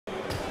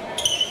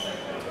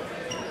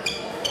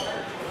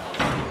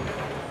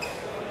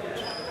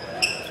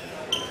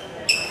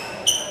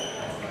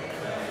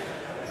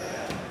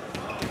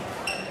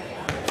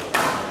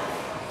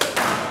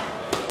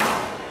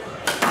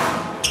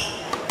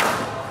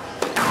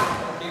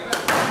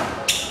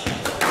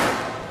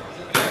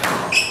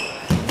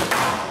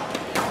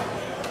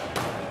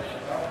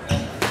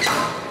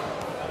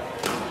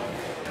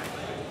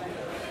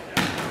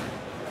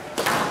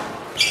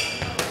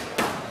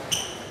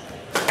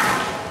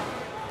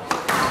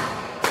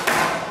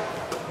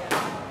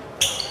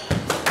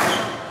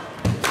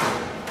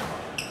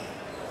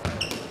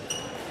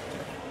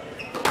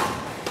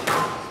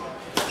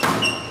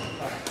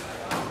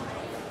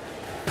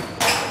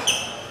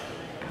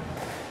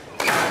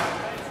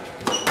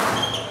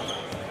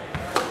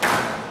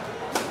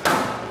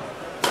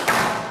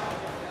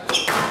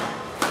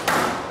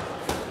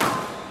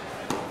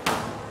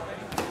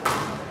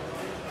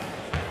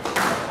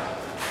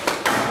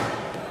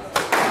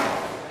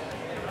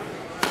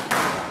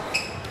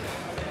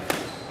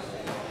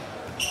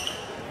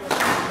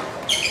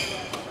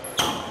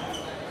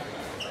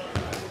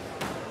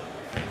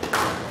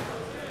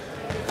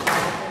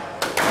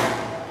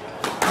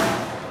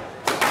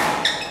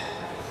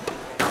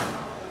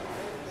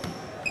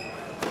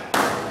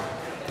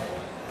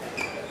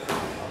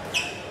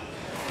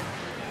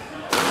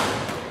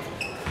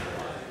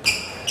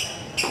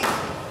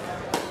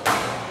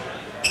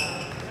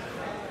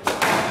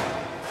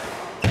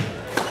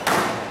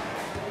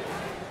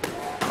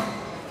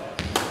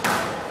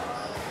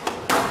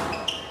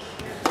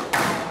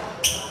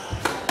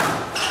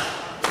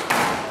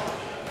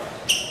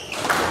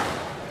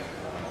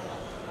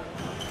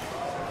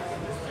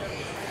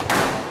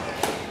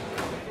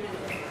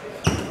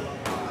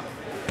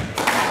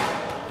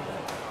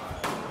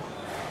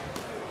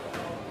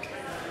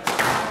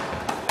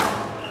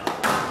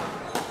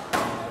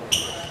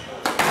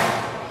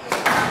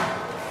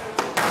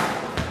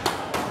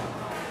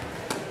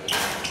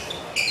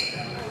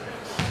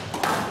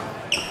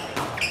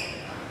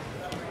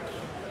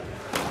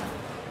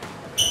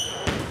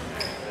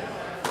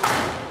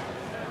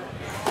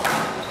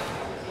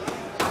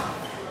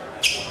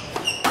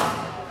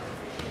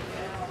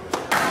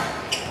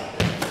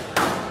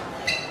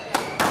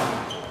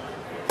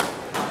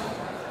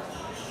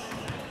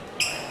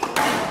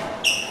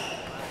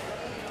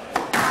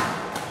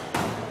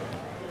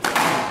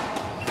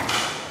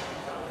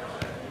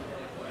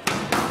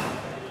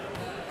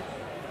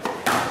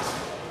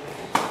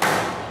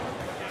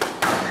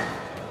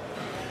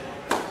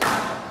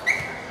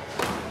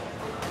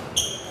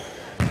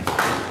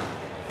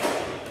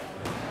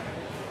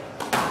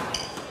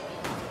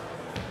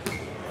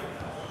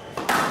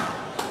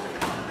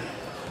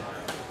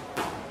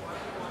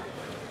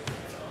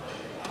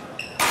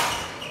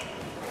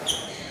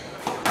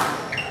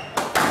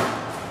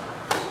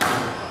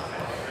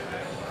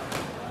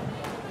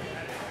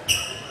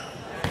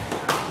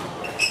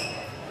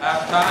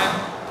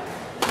Time.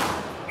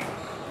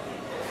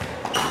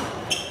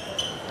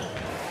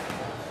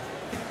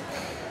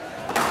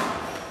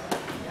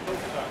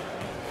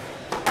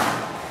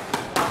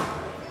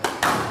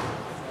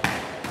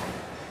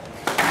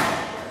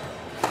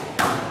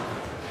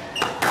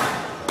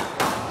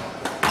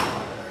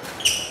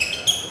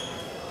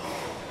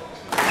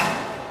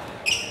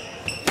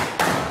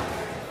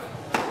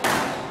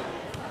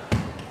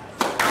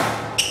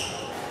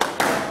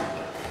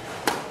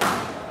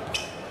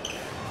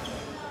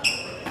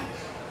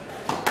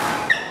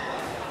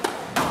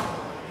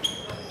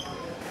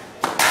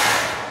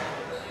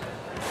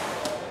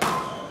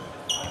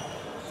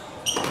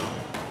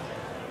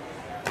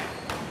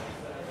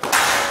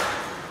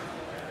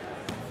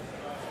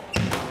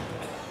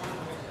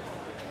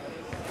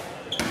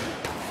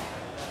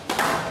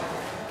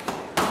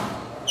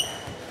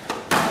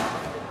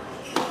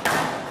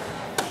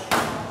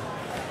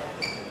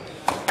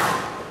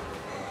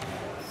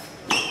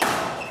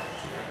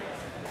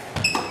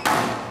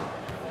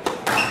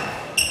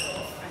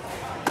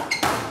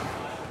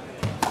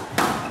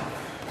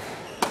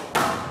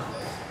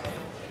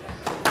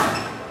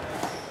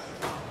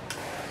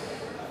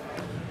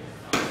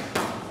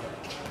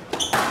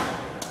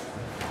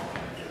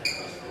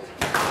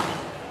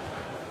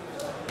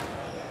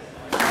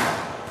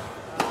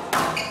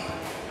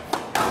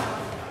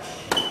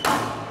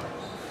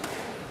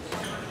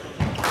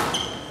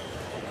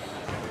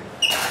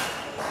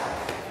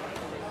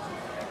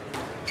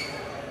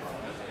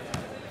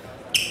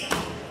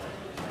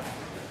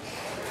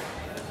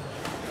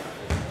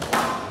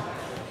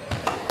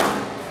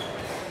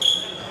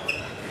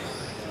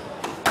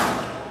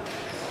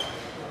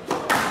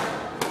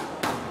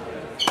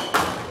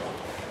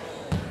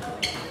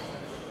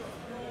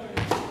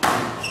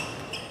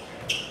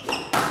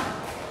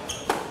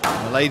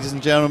 Ladies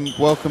and gentlemen,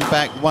 welcome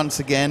back once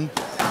again.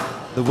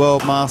 The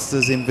World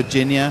Masters in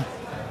Virginia,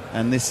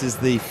 and this is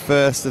the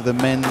first of the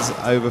men's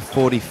over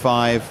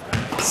 45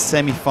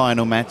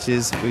 semi-final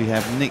matches. We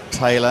have Nick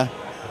Taylor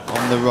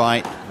on the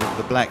right with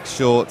the black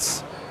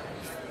shorts,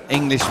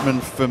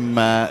 Englishman from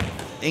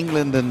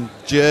England and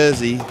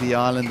Jersey, the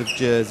island of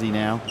Jersey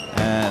now,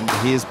 and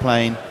he is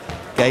playing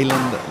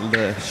Galen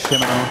le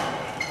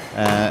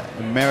cheminant,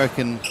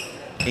 American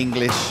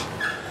English,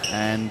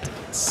 and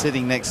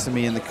sitting next to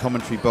me in the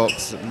commentary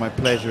box, my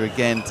pleasure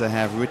again to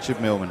have Richard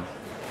Millman.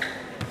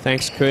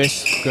 Thanks,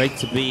 Chris. Great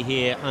to be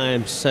here. I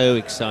am so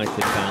excited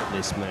about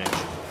this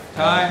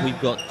match.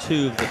 We've got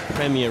two of the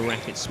premier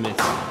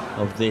racketsmiths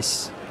of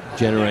this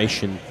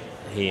generation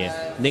here.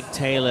 Nick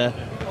Taylor,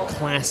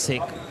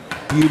 classic,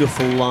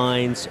 beautiful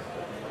lines,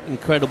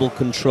 incredible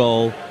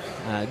control,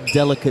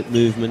 delicate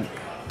movement.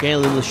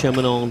 Galen le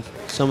cheminant,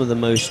 some of the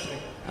most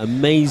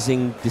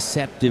amazing,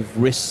 deceptive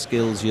wrist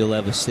skills you'll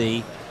ever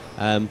see.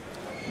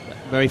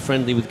 Very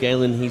friendly with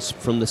Galen. He's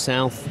from the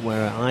south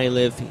where I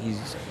live. He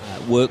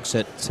works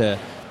at,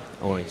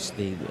 or he's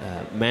the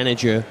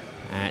manager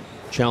at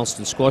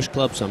Charleston Squash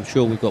Club, so I'm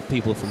sure we've got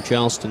people from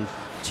Charleston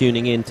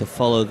tuning in to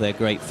follow their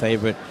great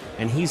favorite.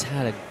 And he's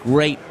had a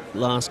great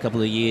last couple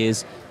of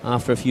years.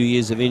 After a few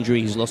years of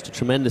injury, he's lost a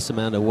tremendous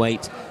amount of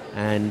weight,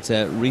 and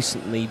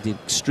recently did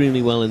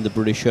extremely well in the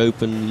British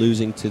Open,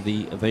 losing to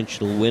the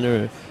eventual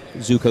winner,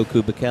 Zuko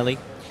Kubakeli.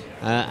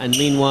 And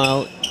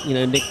meanwhile, you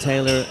know, Nick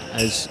Taylor,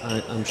 as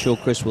I'm sure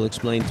Chris will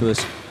explain to us,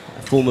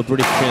 a former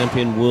British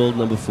champion, world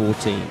number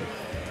 14.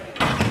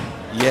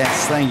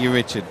 Yes, thank you,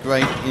 Richard.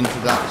 Great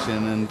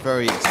introduction and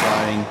very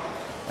exciting.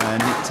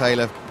 Nick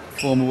Taylor,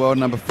 former world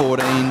number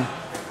 14,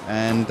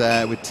 and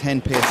with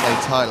 10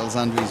 PSA titles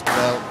under his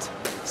belt,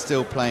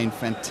 still playing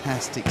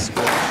fantastic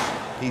squash.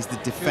 He's the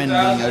defending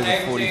over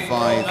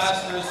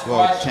 45s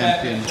world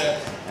champion,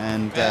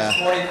 and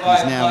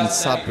he's now in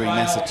Sudbury,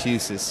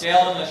 Massachusetts.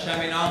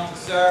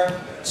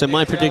 So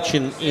my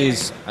prediction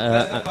is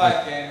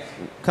a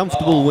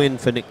comfortable win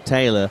for Nick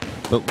Taylor,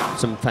 but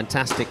some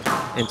fantastic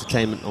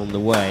entertainment on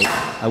the way.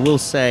 I will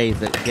say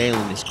that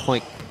Galen is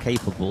quite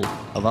capable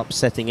of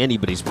upsetting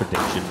anybody's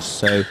predictions,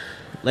 so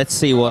let's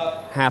see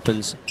what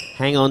happens.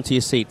 Hang on to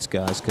your seats,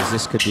 guys, because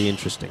this could be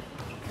interesting.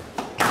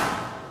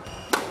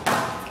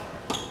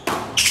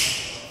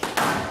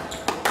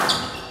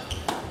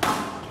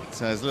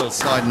 So as a little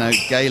side note,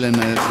 Galen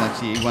has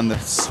actually won the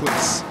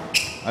Swiss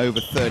over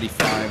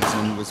 35s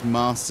and was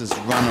Masters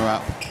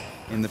runner-up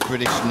in the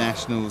British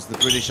Nationals, the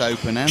British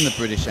Open and the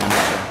British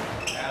Amateur,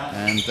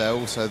 and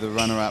also the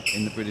runner-up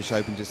in the British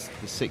Open just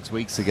 6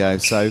 weeks ago.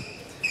 So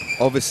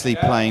obviously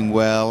playing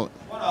well,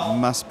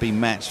 must be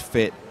match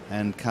fit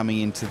and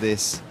coming into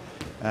this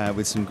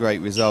with some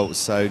great results.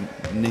 So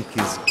Nick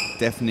is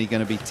definitely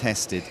going to be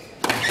tested.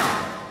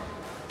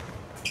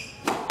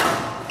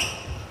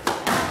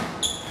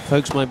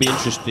 Folks might be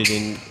interested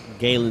in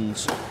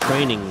Galen's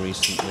training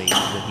recently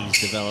that he's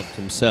developed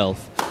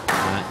himself.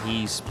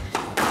 He's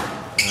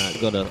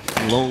got a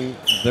long,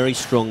 very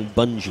strong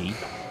bungee,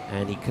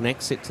 and he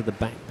connects it to the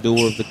back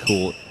door of the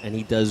court, and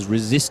he does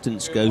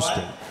resistance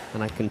ghosting.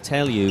 And I can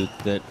tell you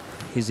that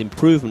his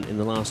improvement in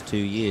the last 2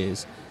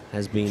 years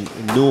has been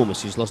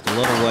enormous. He's lost a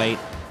lot of weight.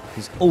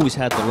 He's always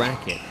had the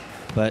racket,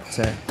 But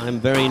I'm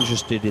very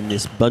interested in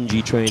this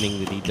bungee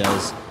training that he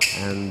does,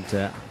 and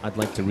I'd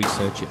like to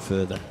research it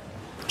further.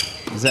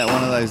 Is that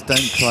one of those, don't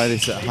try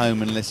this at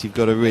home unless you've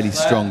got a really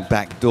strong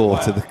back door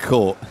to the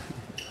court?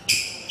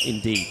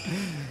 Indeed.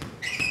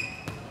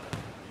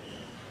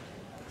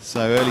 So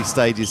early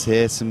stages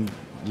here, some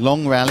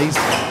long rallies,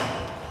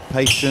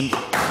 patient,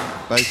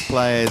 both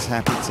players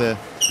happy to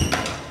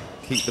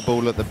keep the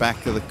ball at the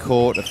back of the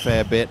court a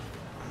fair bit.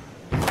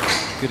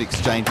 Good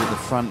exchange at the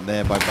front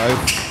there by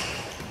both.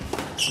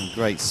 Some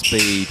great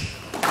speed.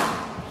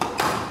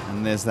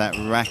 And there's that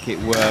racket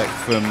work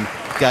from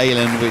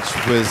Galen, which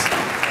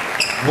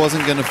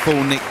wasn't going to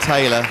fool Nick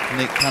Taylor.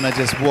 Nick kind of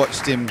just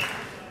watched him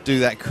do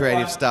that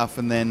creative stuff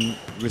and then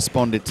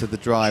responded to the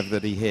drive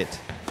that he hit.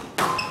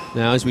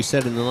 Now, as we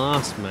said in the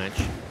last match,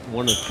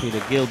 one of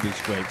Peter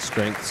Gilby's great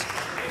strengths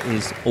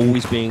is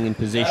always being in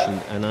position,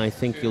 and I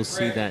think you'll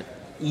see that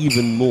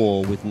even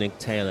more with Nick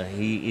Taylor.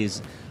 He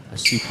is a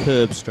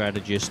superb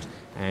strategist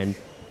and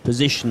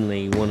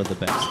positionally one of the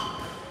best.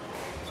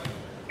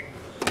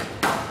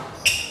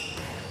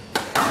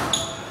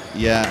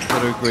 Yeah, I've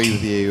got to agree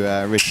with you,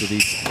 Richard.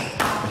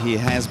 Nick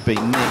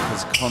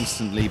has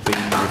constantly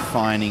been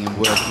refining and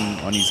working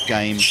on his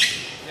game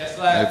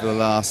over the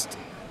last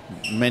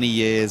many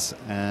years,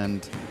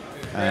 and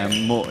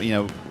more, you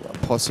know,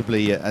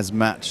 possibly as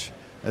much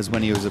as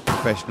when he was a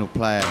professional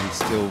player. He's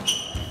still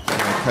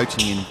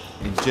coaching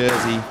in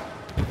Jersey,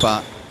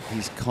 but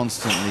he's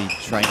constantly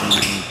training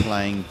and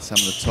playing some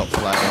of the top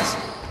players,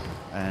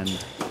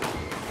 and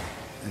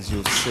as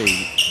you'll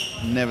see,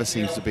 never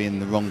seems to be in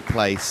the wrong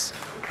place.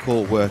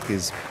 Court work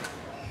is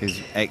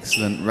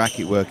excellent,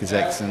 racket work is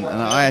excellent,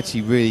 and I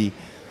actually really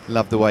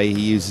love the way he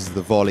uses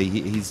the volley.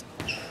 He's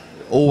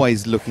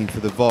always looking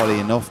for the volley,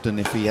 and often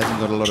if he hasn't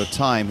got a lot of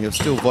time, he'll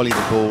still volley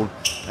the ball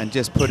and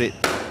just put it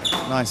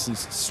nice and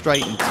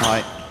straight and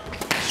tight,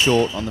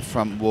 short on the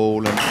front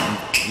wall, and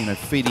you know,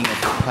 feeding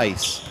off the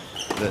pace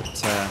that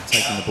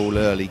taking the ball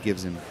early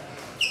gives him.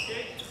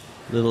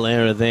 Little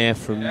error there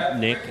from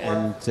Nick,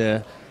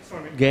 and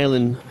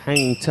Galen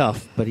hanging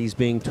tough, but he's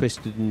being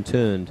twisted and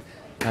turned.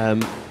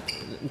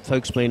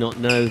 Folks may not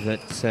know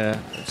that,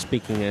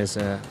 speaking as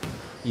a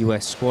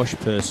US squash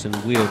person,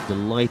 we are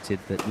delighted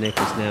that Nick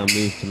has now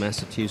moved to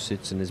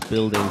Massachusetts and is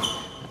building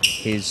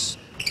his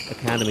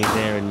academy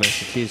there in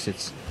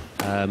Massachusetts.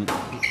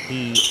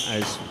 He,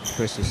 as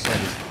Chris has said,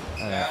 is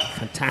a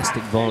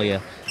fantastic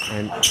volleyer,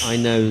 and I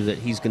know that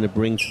he's going to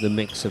bring to the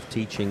mix of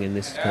teaching in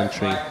this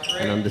country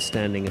an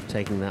understanding of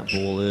taking that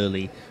ball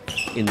early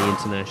in the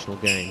international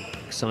game.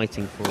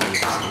 Exciting for all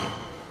of us here.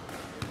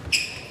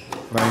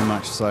 Very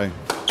much so.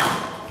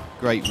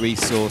 Great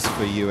resource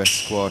for US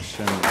squash,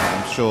 and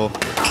I'm sure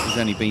he's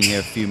only been here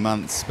a few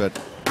months, but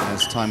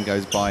as time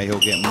goes by he'll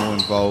get more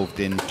involved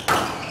in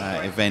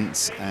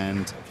events,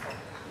 and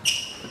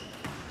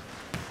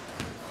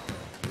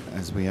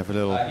as we have a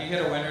little... You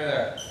hit a winner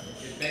there.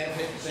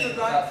 He stood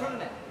right in front of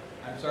me.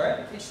 I'm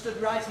sorry? He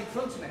stood right in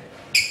front of me.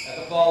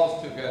 The ball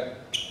was too good.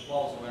 The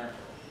ball was a winner.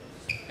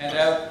 And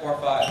out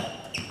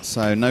 4-5.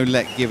 So no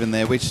let given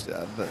there, which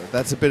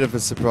that's a bit of a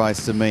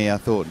surprise to me. I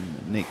thought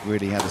Nick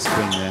really had a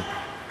swing there.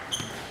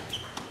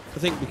 I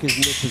think because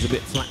Nick was a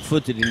bit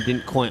flat-footed and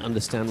didn't quite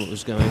understand what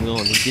was going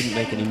on. He didn't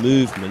make any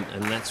movement,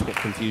 and that's what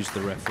confused the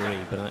referee,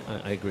 but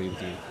I agree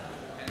with you.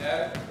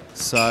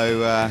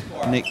 So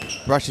Nick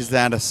brushes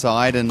that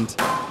aside and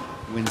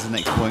wins the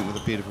next point with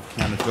a beautiful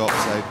counter drop.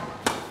 So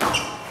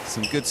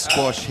some good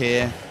squash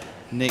here.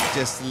 Nick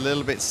just a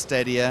little bit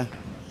steadier.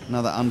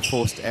 Another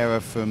unforced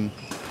error from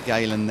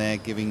Galen there,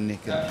 giving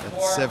Nick a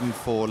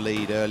 7-4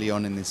 lead early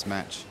on in this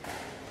match.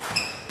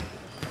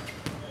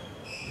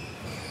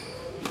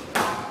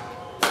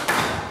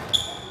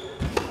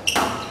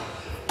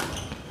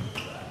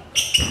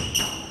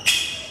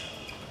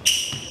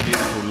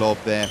 Beautiful lob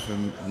there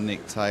from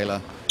Nick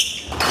Taylor,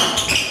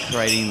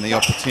 creating the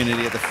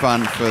opportunity at the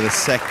front for the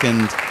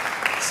second.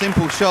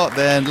 Simple shot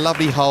there,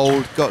 lovely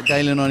hold, got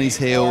Galen on his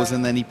heels,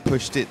 and then he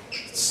pushed it,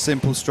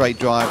 simple straight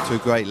drive to a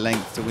great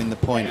length to win the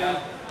point.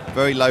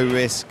 Very low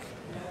risk,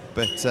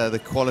 but the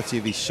quality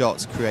of his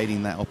shots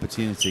creating that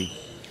opportunity.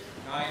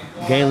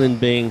 Galen,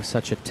 being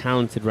such a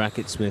talented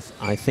racketsmith,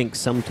 I think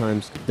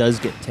sometimes does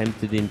get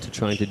tempted into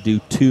trying to do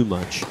too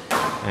much,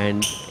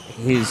 and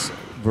his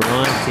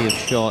variety of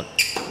shot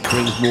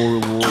brings more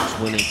rewards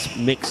when it's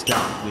mixed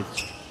up with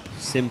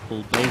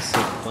simple,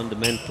 basic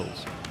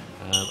fundamentals.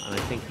 And I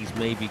think he's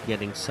maybe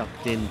getting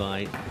sucked in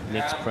by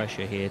Nick's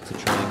pressure here to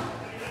try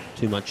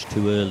too much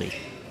too early.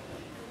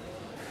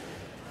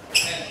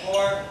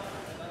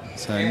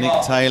 So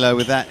Nick Taylor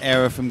with that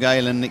error from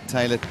Galen. Nick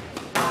Taylor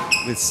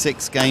with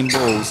 6 game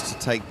balls to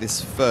take this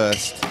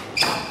first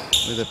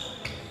with a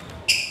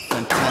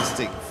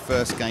fantastic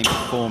first game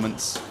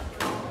performance.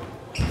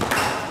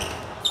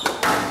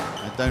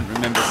 I don't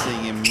remember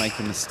seeing him make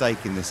a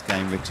mistake in this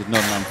game, Richard,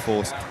 not an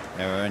unforced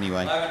error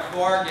anyway.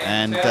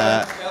 And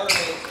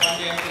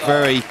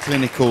very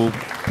clinical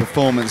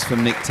performance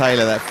from Nick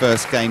Taylor that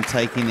first game,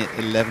 taking it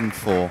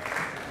 11-4.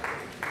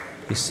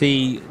 You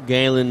see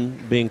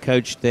Galen being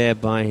coached there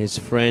by his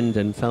friend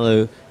and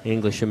fellow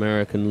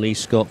English-American Lee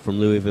Scott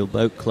from Louisville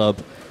Boat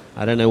Club.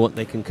 I don't know what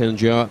they can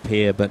conjure up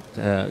here, but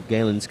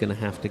Galen's going to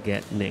have to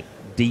get Nick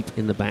deep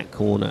in the back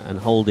corner and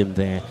hold him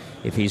there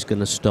if he's going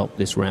to stop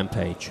this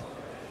rampage.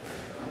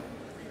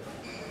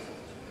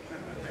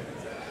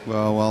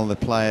 Well, while the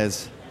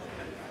players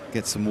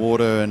get some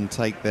water and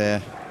take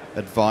their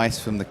advice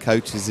from the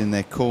coaches in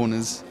their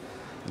corners,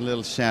 a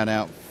little shout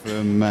out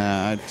from,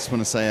 I just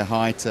want to say a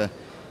hi to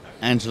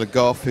Angela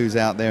Goff, who's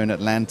out there in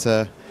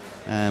Atlanta,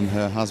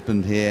 her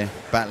husband here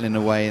battling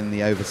away in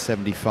the over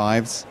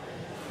 75s.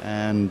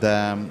 And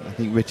I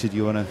think, Richard,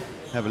 you want to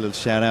have a little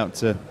shout out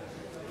to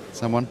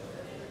someone?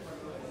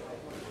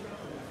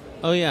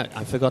 Oh yeah,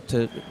 I forgot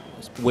to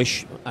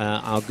wish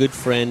our good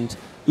friend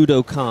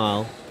Udo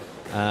Karl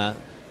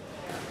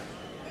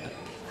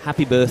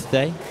happy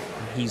birthday.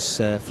 He's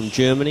from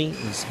Germany.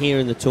 He's here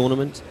in the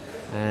tournament,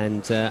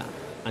 and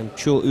I'm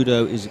sure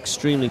Udo is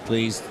extremely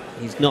pleased.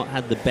 He's not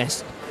had the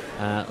best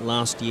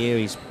last year.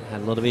 He's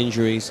had a lot of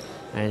injuries,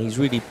 and he's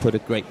really put a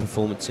great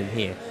performance in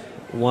here.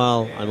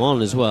 While I'm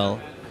on as well,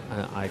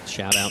 I'd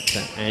shout out to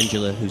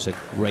Angela, who's a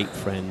great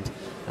friend,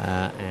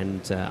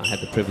 and I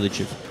had the privilege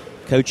of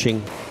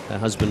coaching her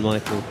husband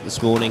Michael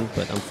this morning,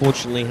 but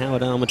unfortunately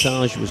Howard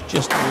Armitage was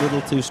just a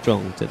little too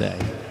strong today.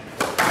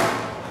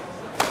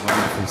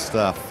 Wonderful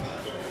stuff.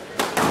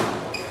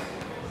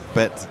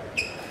 But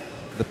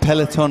the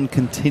peloton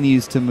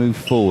continues to move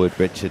forward,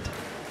 Richard.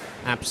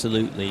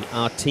 Absolutely.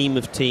 Our team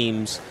of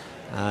teams,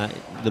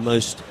 the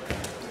most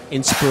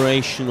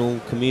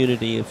inspirational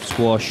community of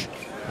squash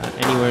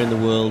anywhere in the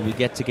world. We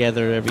get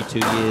together every 2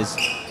 years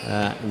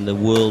in the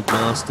World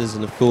Masters,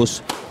 and of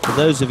course, for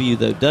those of you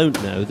that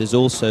don't know, there's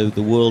also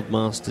the World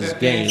Masters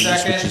Games,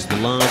 which is the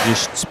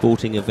largest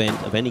sporting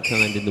event of any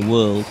kind in the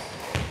world.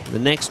 The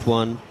next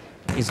one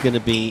is going to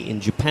be in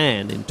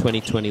Japan in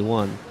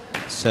 2021.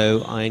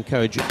 So I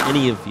encourage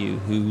any of you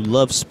who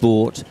love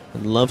sport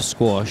and love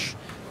squash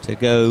to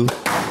go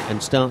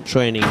and start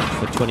training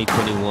for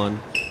 2021,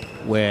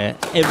 where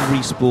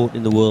every sport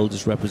in the world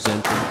is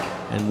represented,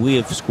 and we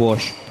of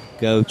squash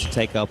go to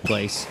take our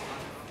place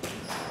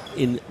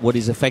in what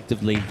is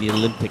effectively the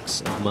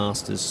Olympics of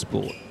Masters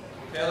sport.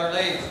 Taylor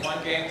leads,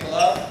 1 game to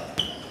love.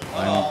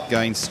 I'm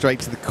going straight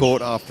to the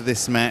court after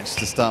this match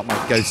to start my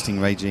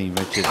ghosting regime,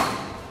 Richard.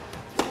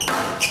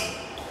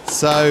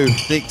 So,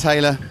 Nick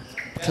Taylor,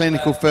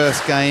 clinical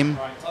first game.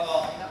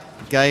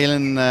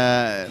 Galen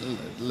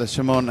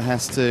LeChamont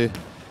has to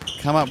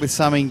come up with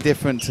something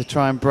different to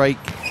try and break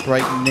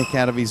Nick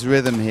out of his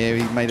rhythm here.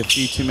 He made a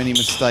few too many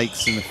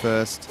mistakes in the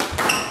first,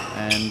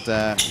 and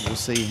we'll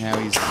see how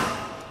his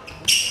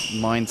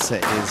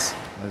mindset is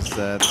as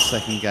the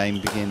second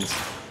game begins.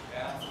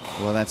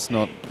 Well, that's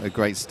not a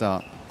great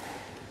start.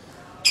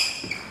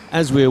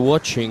 As we're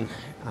watching,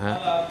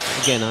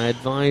 again, I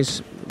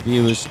advise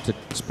viewers to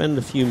spend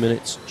a few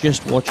minutes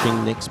just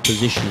watching Nick's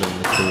position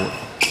on the court.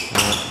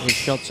 His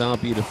shots are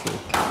beautiful,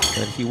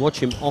 but if you watch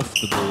him off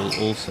the ball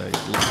also,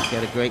 you'll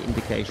get a great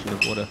indication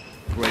of what a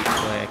great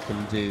player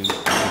can do.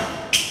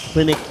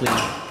 Clinically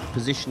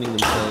positioning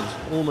themselves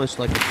almost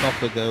like a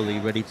soccer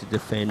goalie ready to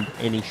defend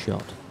any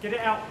shot. Get it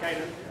out,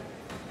 Galen.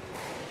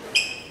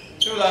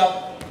 Too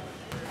low.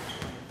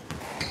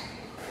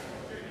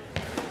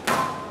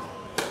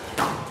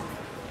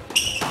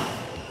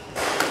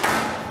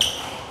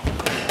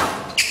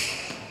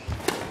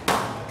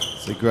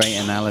 It's a great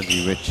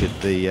analogy, Richard.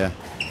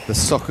 The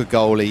soccer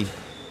goalie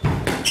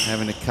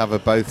having to cover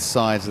both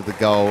sides of the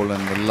goal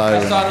and the low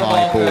and the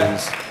high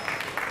balls.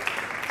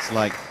 It's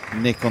like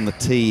Nick on the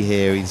tee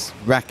here. His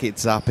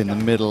racket's up in the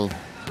middle.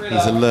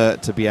 He's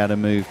alert to be able to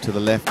move to the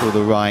left or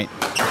the right,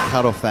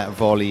 cut off that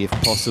volley if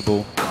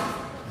possible,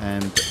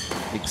 and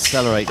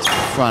accelerate to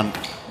the front.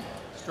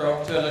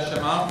 Stroke to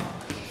LeChamont.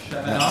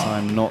 That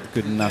time not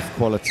good enough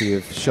quality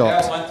of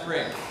shot. Yeah,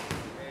 1-3.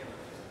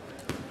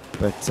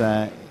 But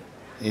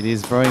it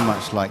is very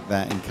much like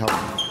that in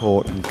covering the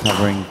court and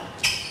covering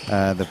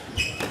the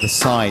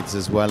sides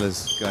as well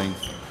as going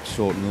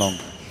short and long.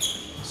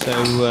 So,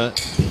 of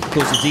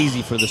course, it's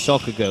easy for the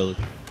soccer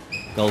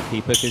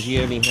goalkeeper because he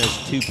only has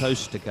 2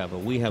 posts to cover.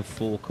 We have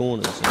 4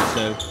 corners, and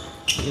so,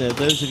 you know,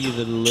 those of you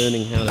that are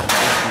learning how to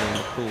position on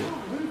the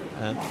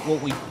court,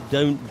 what we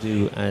don't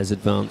do as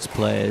advanced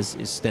players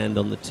is stand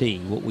on the tee.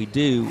 What we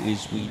do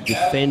is we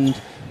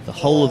defend the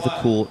whole of the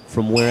court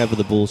from wherever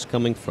the ball's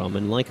coming from,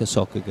 and like a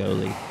soccer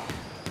goalie,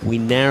 we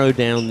narrow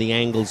down the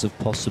angles of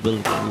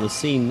possibility. And you'll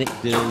see Nick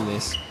doing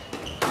this,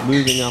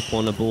 moving up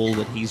on a ball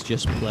that he's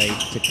just played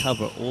to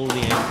cover all the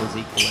angles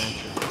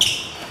equilateral.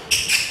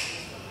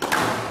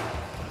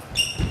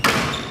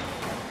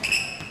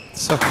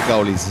 Soccer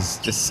goalies is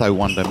just so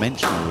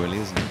one-dimensional, really,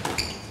 isn't it?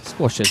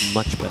 Squash is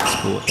much better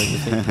sport, don't you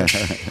think?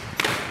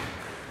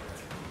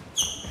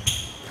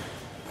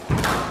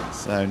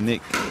 So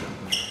Nick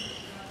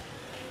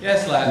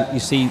Yes, lad. You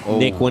see,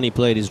 Nick, when he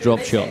played his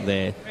drop shot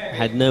there,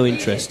 had no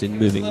interest in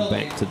moving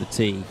back to the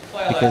tee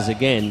because,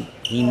 again,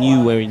 he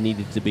knew where he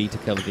needed to be to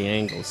cover the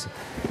angles,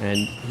 and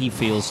he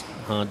feels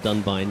hard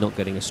done by not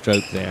getting a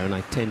stroke there, and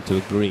I tend to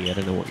agree. I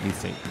don't know what you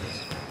think.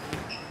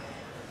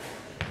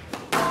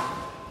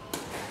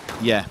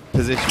 Yeah,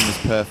 position was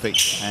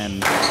perfect,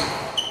 and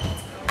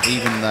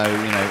even though,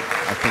 you know,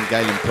 I think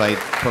Galen played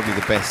probably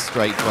the best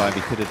straight drive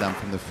he could have done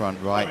from the front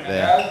right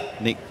there.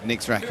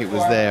 Nick's racket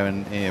was there,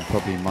 and yeah,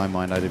 probably in my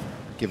mind I'd have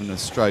given him a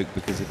stroke,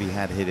 because if he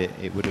had hit it,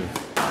 it would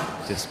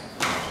have just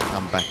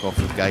come back off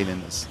of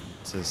Galen's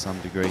to some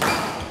degree.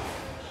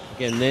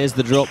 Again, there's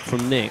the drop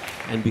from Nick,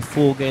 and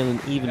before Galen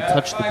even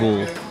touched the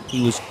ball,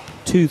 he was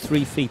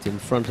 2-3 feet in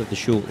front of the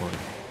short line.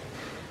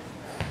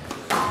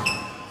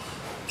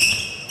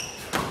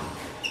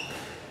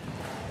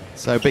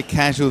 So a bit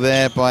casual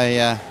there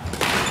by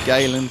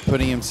Galen,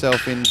 putting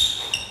himself in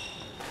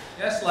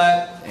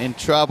in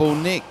trouble.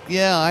 Nick,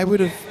 yeah, I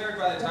would have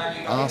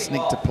asked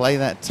Nick to play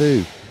that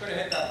too.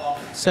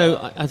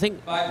 So I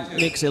think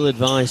Nick's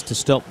ill-advised to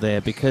stop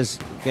there, because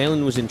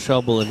Galen was in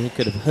trouble and he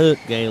could have hurt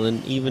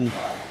Galen, even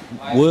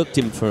worked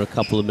him for a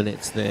couple of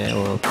minutes there,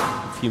 or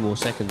a few more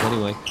seconds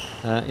anyway,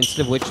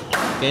 instead of which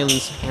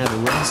Galen's had a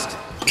rest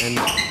and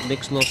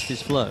Nick's lost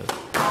his flow.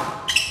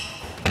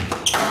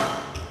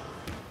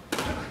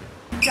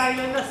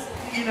 Galen,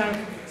 that's, you know,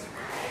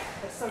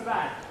 that's so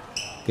bad.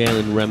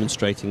 Galen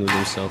remonstrating with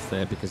himself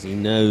there, because he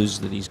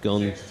knows that he's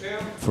gone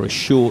for a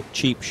short,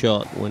 cheap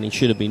shot when he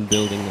should have been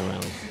building the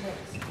rally.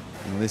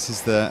 Well, this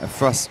is a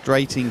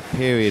frustrating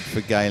period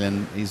for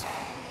Galen. He's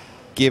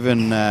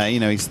given, you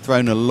know, he's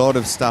thrown a lot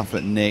of stuff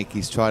at Nick.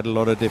 He's tried a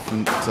lot of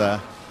different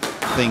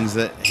things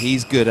that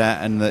he's good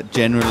at, and that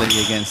generally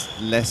against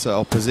lesser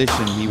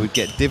opposition he would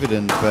get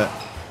dividend, but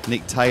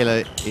Nick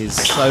Taylor is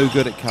so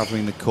good at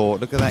covering the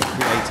court. Look at that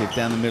creative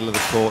down the middle of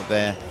the court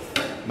there,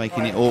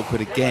 making it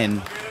awkward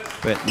again.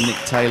 But Nick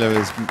Taylor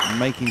is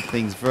making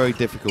things very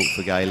difficult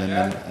for Galen,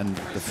 and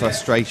the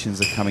frustrations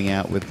are coming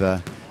out with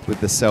the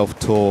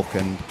self-talk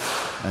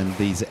and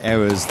these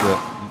errors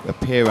that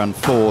appear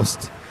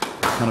unforced.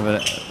 Kind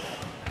of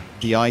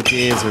the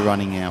ideas are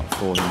running out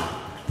for him.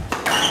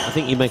 I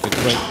think you make a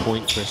great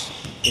point, Chris,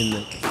 in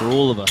that for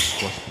all of us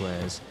squash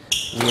players,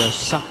 we are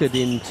suckered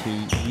into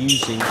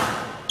using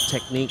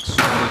techniques,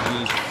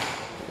 strategies,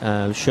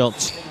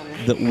 shots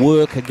that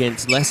work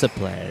against lesser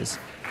players,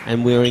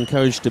 and we're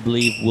encouraged to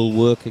believe will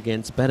work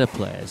against better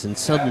players, and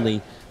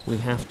suddenly we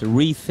have to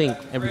rethink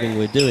everything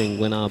we're doing,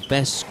 when our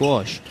best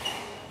squash,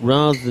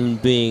 rather than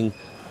being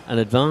an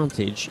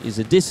advantage, is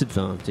a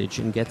disadvantage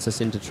and gets us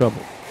into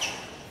trouble.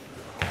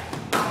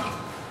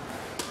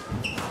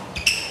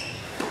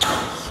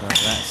 So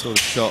that sort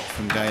of shot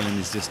from Galen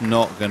is just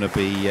not going to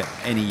be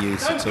any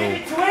use at all.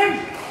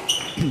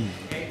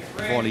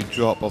 Volley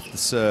drop off the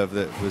serve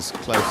that was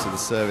close to the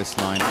service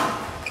line.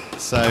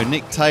 So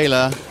Nick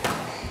Taylor,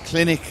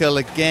 clinical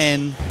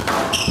again,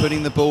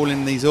 putting the ball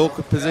in these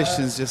awkward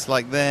positions just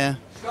like there.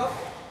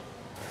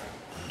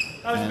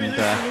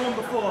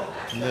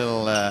 And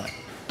little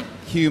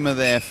humour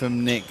there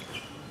from Nick,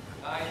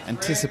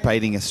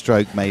 anticipating a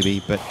stroke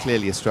maybe, but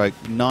clearly a stroke.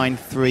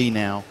 9-3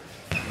 now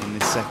in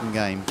this second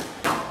game.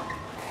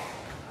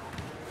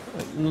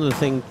 Another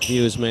thing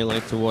viewers may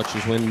like to watch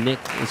is when Nick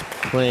is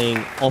playing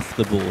off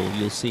the ball,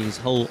 you'll see his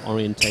whole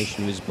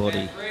orientation of his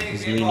body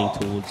is leaning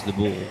towards the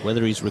ball.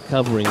 Whether he's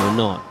recovering or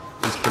not,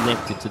 he's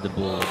connected to the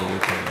ball at all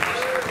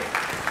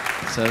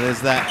times. So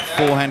there's that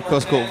forehand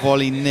cross-court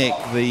volley, Nick,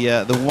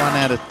 the 1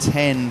 out of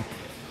 10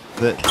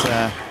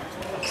 that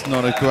it's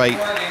not a great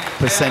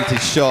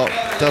percentage shot.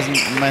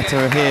 Doesn't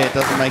matter here, it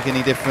doesn't make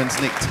any difference.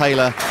 Nick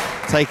Taylor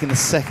taking the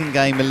second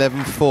game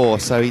 11-4,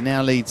 so he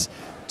now leads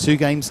 2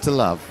 games to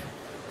love.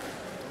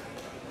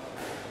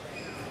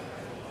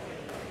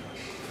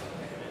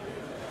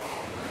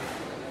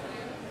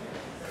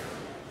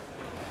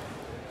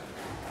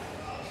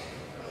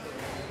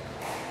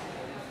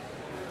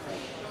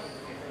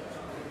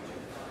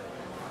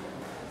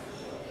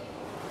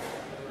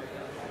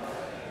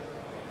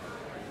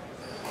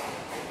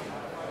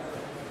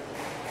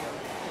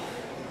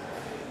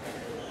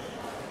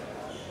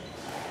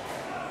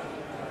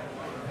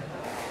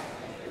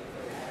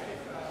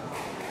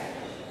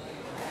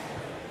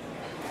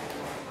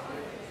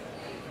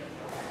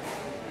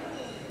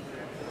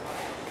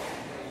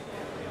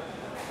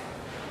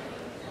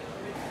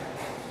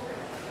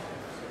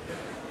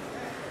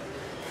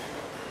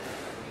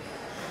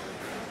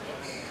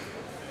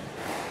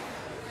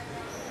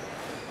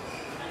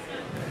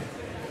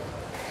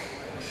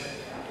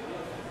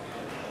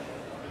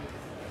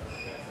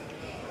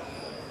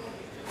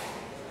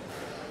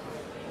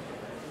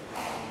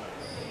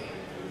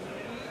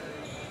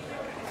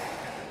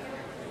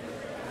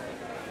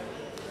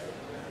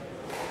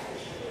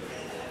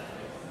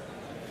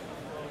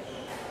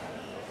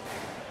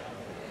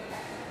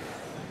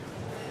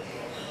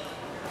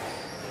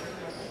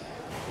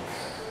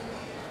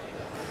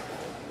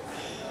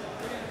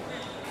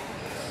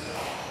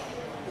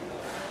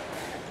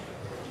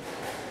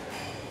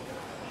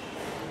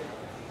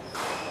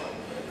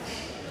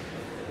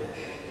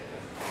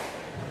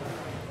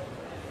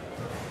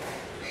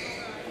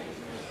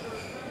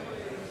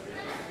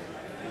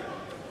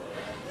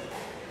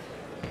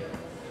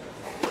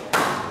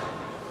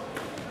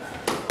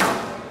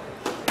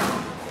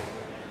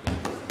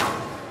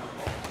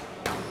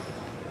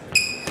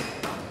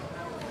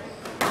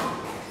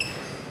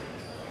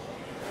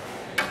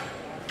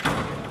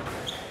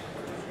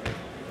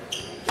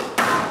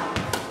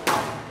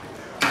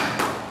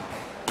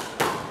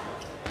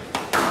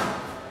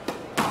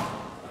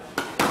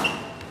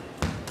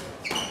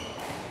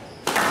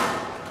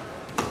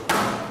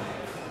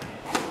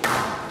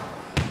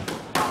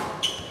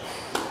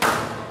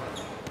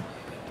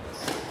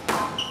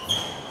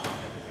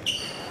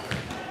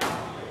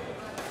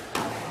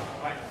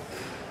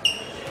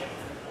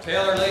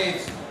 Taylor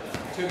leads.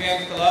 2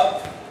 games to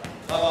love.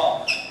 Love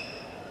all.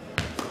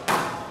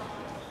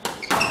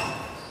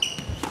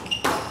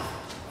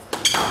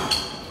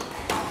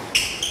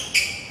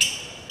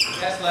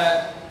 Yes,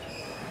 lad.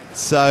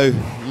 So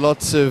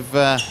lots of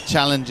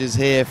challenges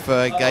here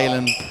for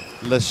Galen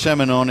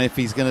cheminant if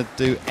he's going to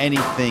do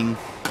anything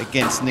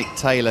against Nick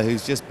Taylor,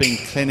 who's just been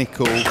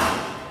clinical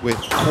with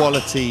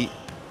quality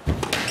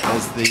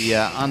as the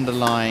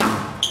underlying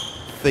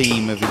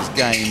theme of his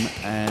game,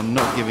 and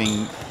not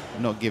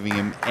giving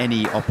him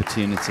any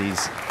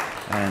opportunities.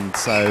 And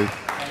so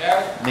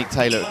Nick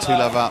Taylor at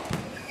 2-love up.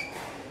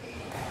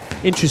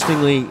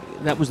 Interestingly,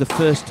 that was the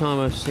first time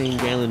I've seen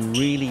Galen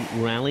really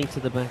rally to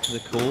the back of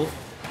the court.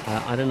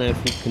 I don't know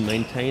if he can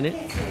maintain it,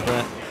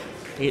 but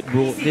it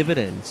brought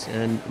dividends,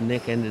 and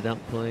Nick ended up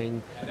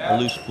playing a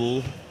loose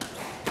ball.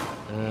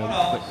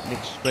 But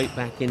Nick's straight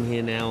back in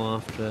here now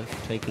after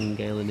taking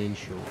Galen in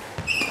short.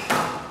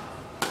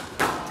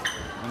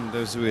 And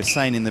as we were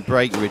saying in the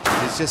break, Richard,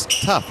 it's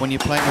just tough when you're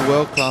playing a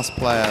world-class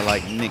player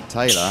like Nick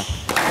Taylor.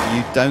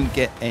 You don't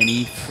get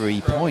any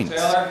free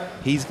points.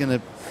 He's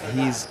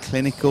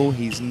clinical.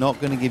 He's not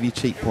going to give you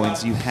cheap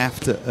points. You have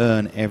to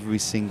earn every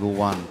single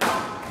one.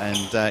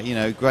 And you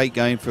know, great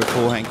going for a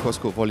forehand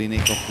cross-court volley,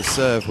 Nick, off the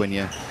serve when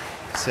you're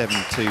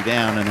 7-2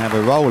 down and have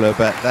a roller,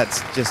 but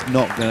that's just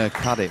not going to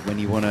cut it when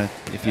you want to,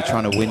 if you're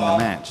trying to win the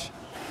match.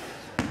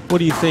 What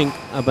do you think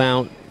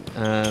about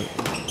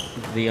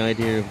the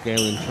idea of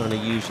Galen trying to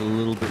use a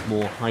little bit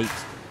more height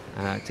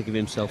to give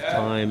himself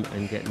time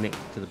and get Nick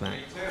to the back?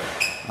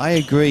 I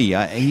agree.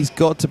 He's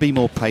got to be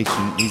more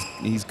patient.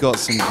 He's got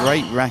some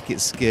great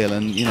racket skill,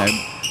 and you know,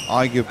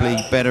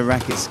 arguably better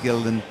racket skill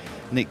than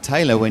Nick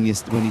Taylor when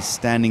he's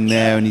standing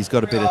there, and he's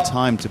got a bit of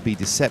time to be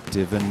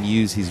deceptive and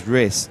use his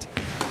wrist.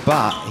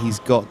 But he's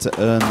got to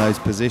earn those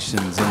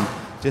positions, and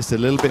just a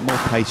little bit more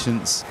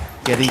patience,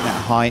 getting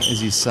that height,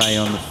 as you say,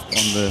 on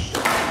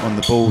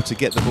the ball, to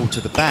get the ball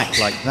to the back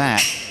like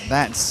that.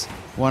 That's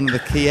one of the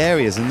key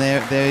areas, and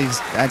there he's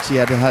actually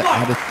had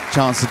a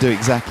chance to do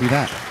exactly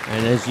that.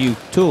 And as you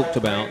talked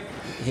about,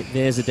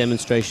 there's a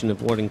demonstration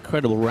of what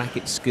incredible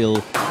racket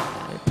skill,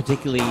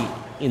 particularly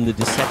in the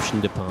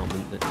deception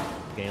department, that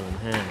Galen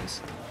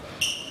has.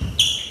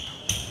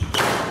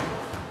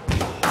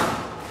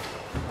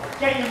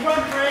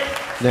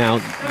 Now,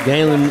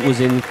 Galen was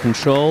in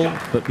control,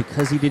 but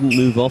because he didn't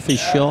move off his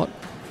shot,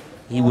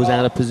 he was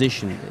out of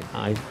position.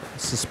 I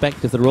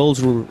suspect if the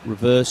roles were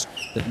reversed,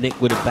 that Nick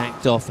would have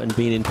backed off and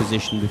been in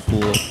position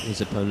before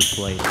his opponent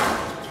played.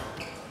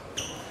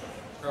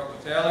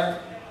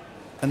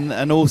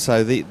 And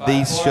also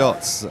these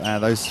shots,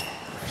 those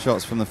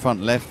shots from the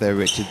front left there,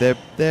 Richard,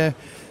 they're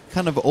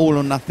kind of all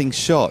or nothing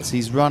shots.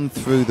 He's run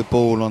through the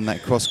ball on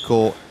that cross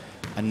court,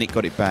 and Nick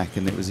got it back,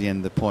 and it was the end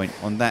of the point.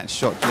 On that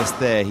shot just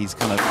there, he's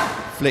kind of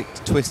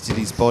flicked, twisted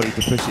his body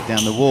to push it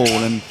down the wall,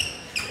 and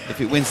if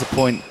it wins the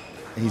point,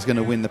 he's going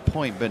to win the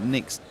point. But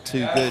Nick's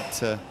too good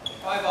to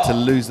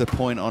lose the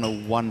point on a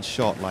one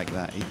shot like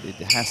that. It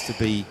has to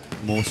be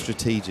more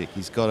strategic.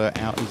 He's got to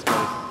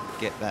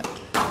get that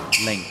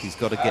length. He's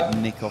got to get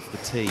Nick off the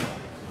tee.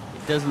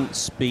 It doesn't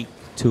speak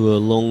to a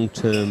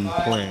long-term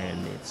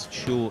plan. It's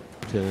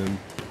short-term,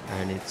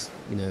 and it's,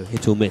 you know,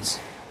 hit or miss.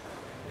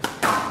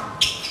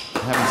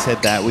 Having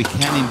said that, we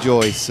can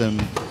enjoy some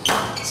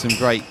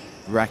great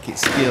racket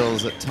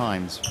skills at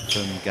times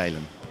from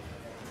Galen.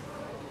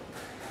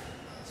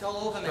 It's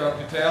all over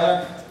now.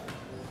 Taylor.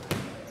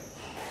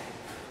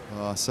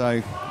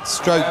 So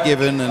stroke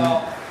given,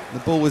 and the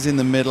ball was in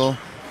the middle.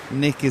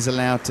 Nick is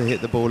allowed to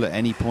hit the ball at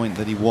any point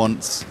that he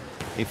wants.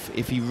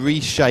 If he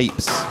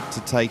reshapes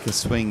to take a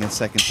swing a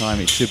second time,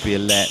 it should be a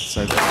let.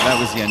 So that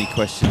was the only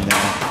question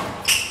there.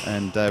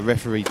 And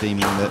referee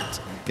deeming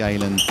that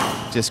Galen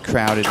just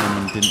crowded him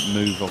and didn't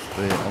move off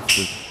the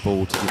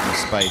ball to give him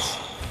space.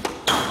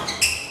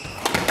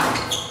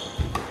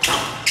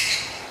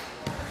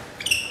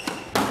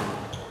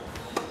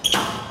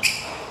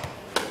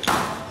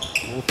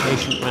 More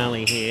patient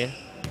rally here.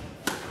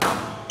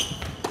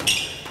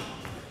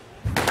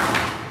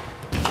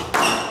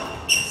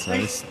 So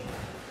this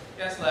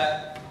Yes,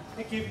 lad.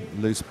 Thank you.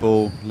 loose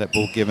ball, let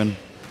ball given.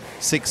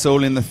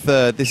 6-all in the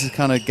third. This is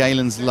kind of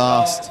Galen's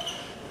last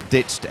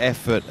ditched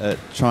effort at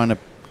trying to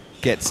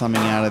get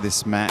something out of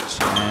this match,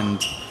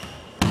 and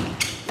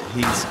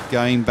he's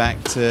going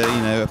back to,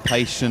 you know, a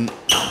patient,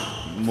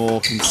 more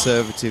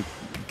conservative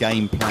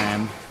game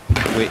plan,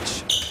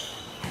 which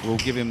will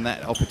give him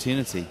that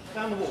opportunity.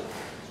 Down the wall.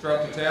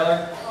 Stroke to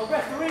Taylor. Oh,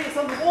 referee, it's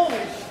on the wall.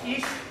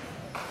 Ish.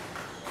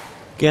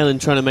 Galen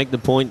trying to make the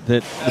point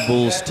that the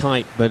ball's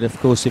tight, but of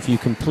course if you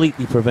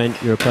completely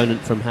prevent your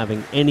opponent from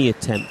having any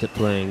attempt at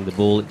playing the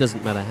ball, it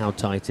doesn't matter how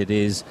tight it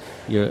is,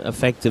 you're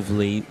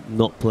effectively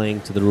not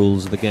playing to the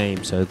rules of the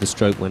game, so the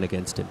stroke went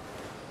against him.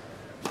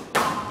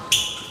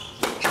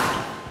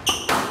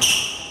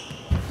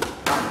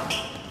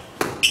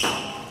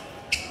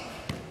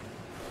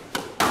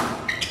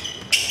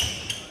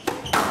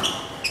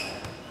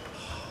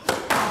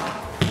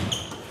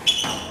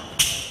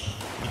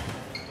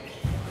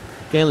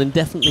 Galen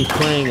definitely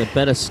playing a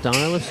better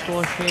style of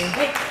squash here,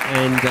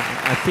 and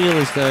I feel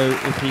as though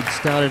if he'd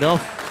started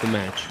off the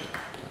match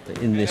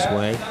in this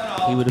way,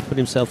 he would have put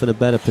himself in a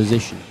better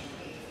position.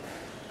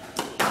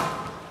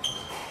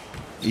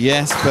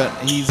 Yes, but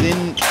he's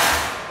in,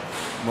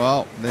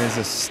 well, there's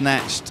a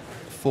snatched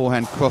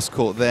forehand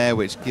cross-court there,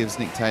 which gives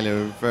Nick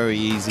Taylor a very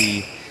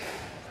easy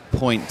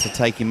point to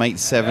take him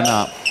 8-7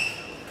 up.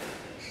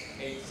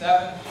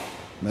 8-7.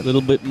 A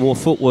little bit more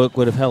footwork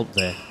would have helped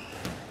there.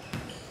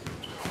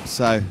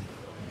 So,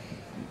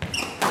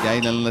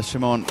 Galen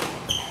Leschamont,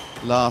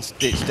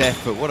 last-ditched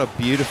effort. What a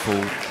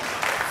beautiful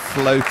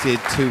floated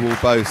two-all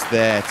boast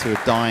there to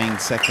a dying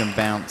second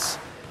bounce,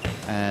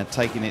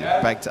 taking it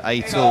back to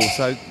 8-all.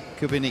 So,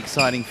 could be an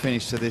exciting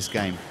finish to this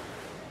game.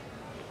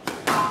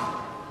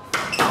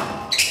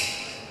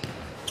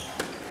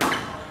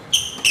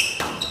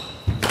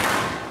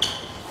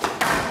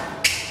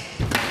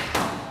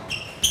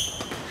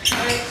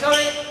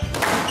 Sorry.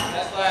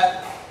 That's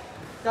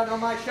left. Don't know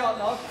my shot,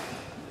 love.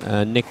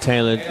 Nick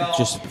Taylor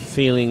just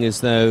feeling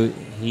as though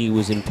he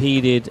was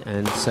impeded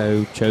and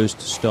so chose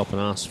to stop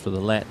and ask for the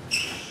let.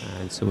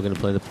 And so we're going to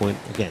play the point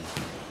again.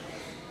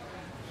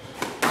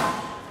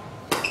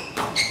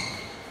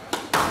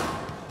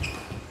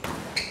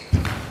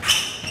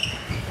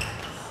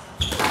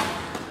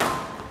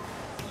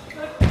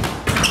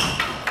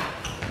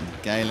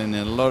 Galen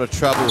in a lot of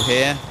trouble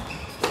here.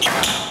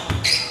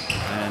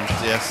 And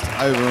just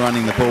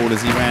overrunning the ball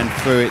as he ran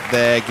through it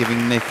there,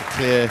 giving Nick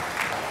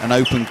an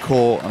open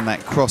court on that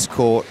cross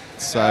court.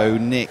 So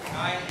Nick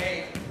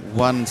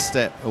 1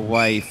 step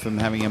away from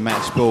having a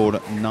match ball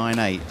at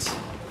 9-8.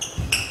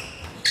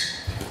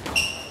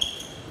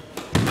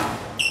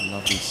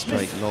 Lovely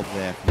straight lob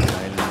there from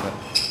Galen, but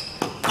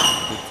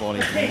good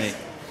volley from Nick.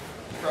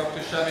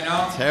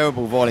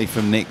 Terrible volley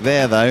from Nick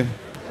there, though.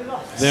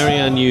 Very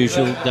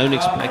unusual, don't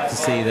expect to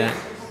see that.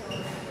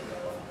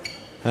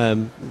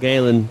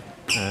 Galen,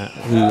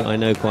 who I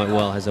know quite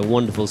well, has a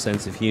wonderful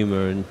sense of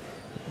humour and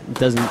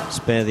doesn't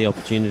spare the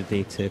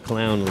opportunity to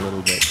clown a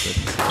little bit,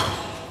 but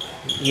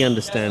he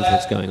understands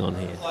what's going on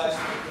here.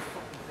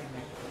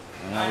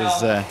 And that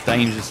was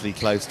dangerously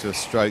close to a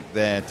stroke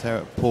there.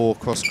 Poor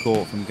cross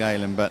court from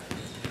Galen, but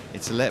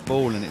it's a let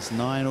ball and it's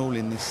 9-all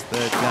in this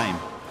third game.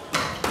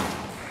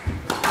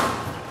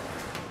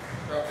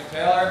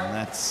 And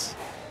that's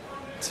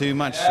too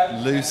much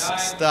loose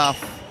stuff.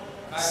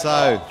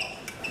 So,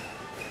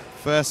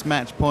 first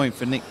match point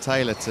for Nick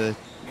Taylor to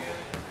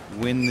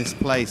win this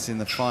place in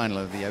the final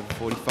of the over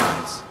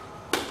 45s.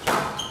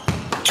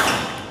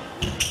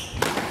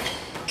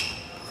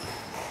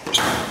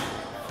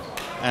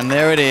 And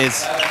there it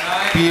is.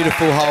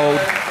 Beautiful hold.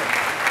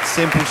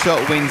 Simple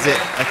shot wins it.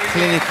 A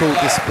clinical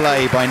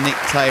display by Nick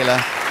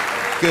Taylor.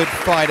 Good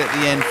fight at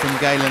the end from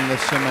Galen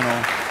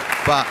Leschamont,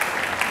 but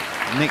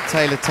Nick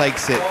Taylor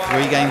takes it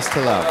 3 games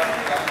to love.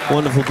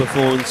 Wonderful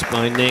performance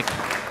by Nick,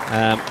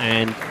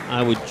 and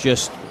I would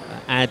just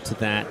add to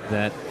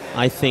that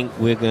I think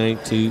we're going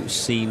to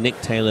see Nick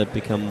Taylor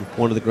become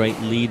one of the great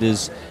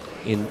leaders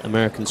in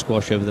American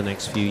squash over the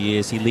next few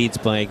years. He leads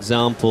by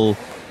example.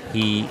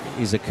 He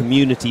is a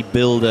community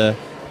builder.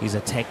 He's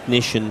a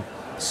technician.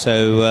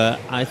 So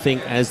I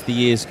think as the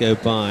years go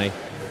by,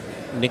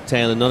 Nick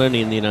Taylor, not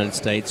only in the United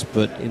States,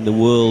 but in the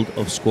world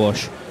of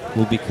squash,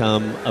 will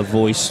become a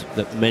voice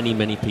that many,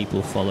 many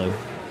people follow.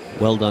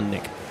 Well done,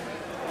 Nick.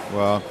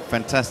 Well,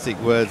 fantastic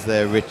words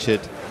there, Richard.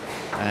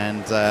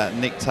 And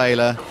Nick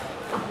Taylor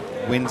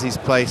wins his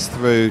place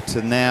through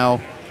to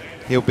now.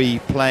 He'll be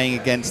playing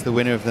against the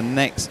winner of the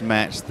next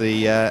match,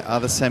 the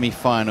other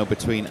semi-final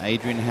between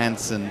Adrian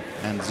Hansen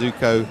and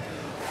Zuko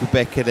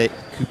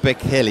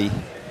Kubekheli.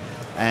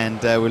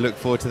 And we look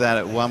forward to that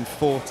at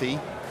 1:40,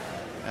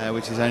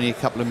 which is only a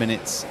couple of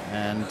minutes.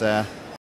 And